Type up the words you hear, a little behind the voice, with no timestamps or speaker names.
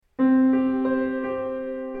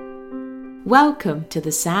Welcome to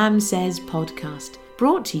the Sam Says podcast,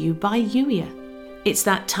 brought to you by Youier. It's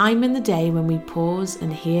that time in the day when we pause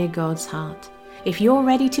and hear God's heart. If you're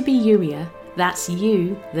ready to be Youier, that's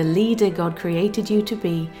you, the leader God created you to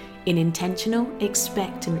be, in intentional,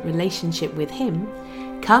 expectant relationship with Him,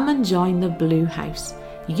 come and join the Blue House,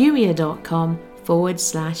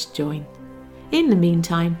 youier.com/join. In the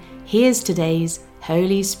meantime, here's today's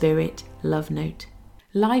Holy Spirit love note.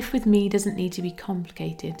 Life with me doesn't need to be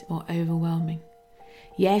complicated or overwhelming.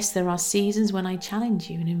 Yes, there are seasons when I challenge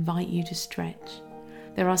you and invite you to stretch.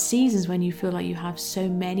 There are seasons when you feel like you have so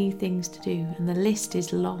many things to do and the list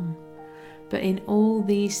is long. But in all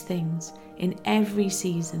these things, in every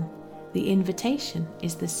season, the invitation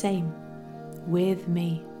is the same: with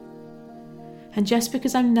me. And just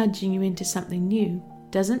because I'm nudging you into something new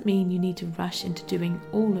doesn't mean you need to rush into doing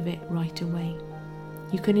all of it right away.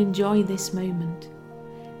 You can enjoy this moment.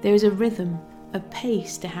 There is a rhythm, a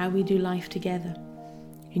pace to how we do life together.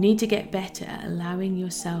 You need to get better at allowing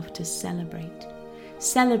yourself to celebrate.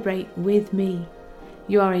 Celebrate with me.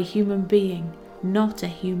 You are a human being, not a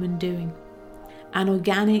human doing. An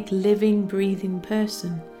organic, living, breathing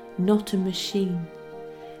person, not a machine.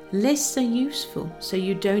 Lists are useful, so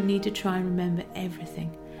you don't need to try and remember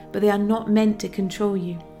everything, but they are not meant to control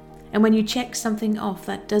you. And when you check something off,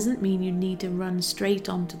 that doesn't mean you need to run straight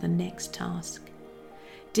on to the next task.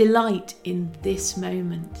 Delight in this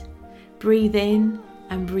moment. Breathe in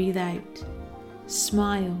and breathe out.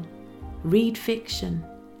 Smile. Read fiction.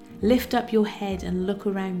 Lift up your head and look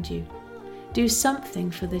around you. Do something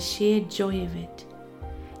for the sheer joy of it.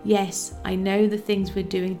 Yes, I know the things we're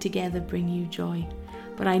doing together bring you joy,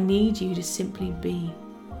 but I need you to simply be.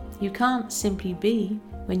 You can't simply be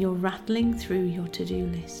when you're rattling through your to-do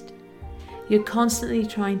list. You're constantly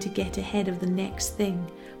trying to get ahead of the next thing,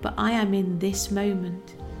 but I am in this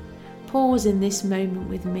moment. Pause in this moment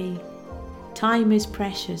with me. Time is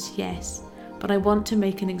precious, yes, but I want to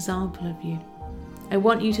make an example of you. I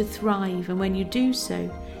want you to thrive, and when you do so,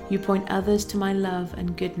 you point others to my love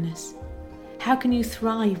and goodness. How can you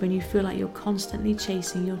thrive when you feel like you're constantly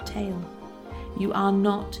chasing your tail? You are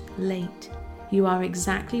not late. You are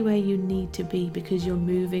exactly where you need to be because you're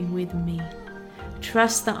moving with me.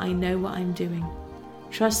 Trust that I know what I'm doing.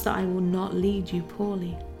 Trust that I will not lead you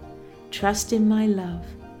poorly. Trust in my love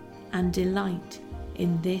and delight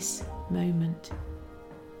in this moment.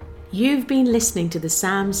 You've been listening to the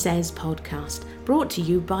Sam Says podcast, brought to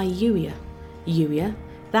you by Youier. Youier,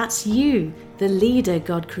 that's you, the leader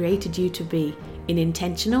God created you to be, in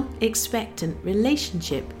intentional, expectant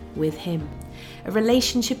relationship with Him. A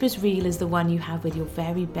relationship as real as the one you have with your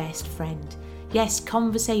very best friend. Yes,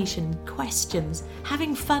 conversation, questions,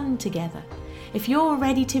 having fun together. If you're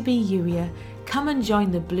ready to be Youier, come and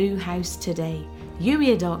join the Blue House today.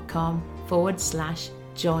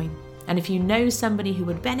 youier.com/join. And if you know somebody who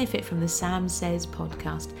would benefit from the Sam Says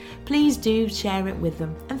podcast, please do share it with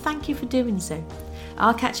them, and thank you for doing so.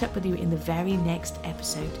 I'll catch up with you in the very next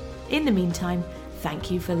episode. In the meantime,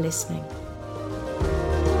 thank you for listening.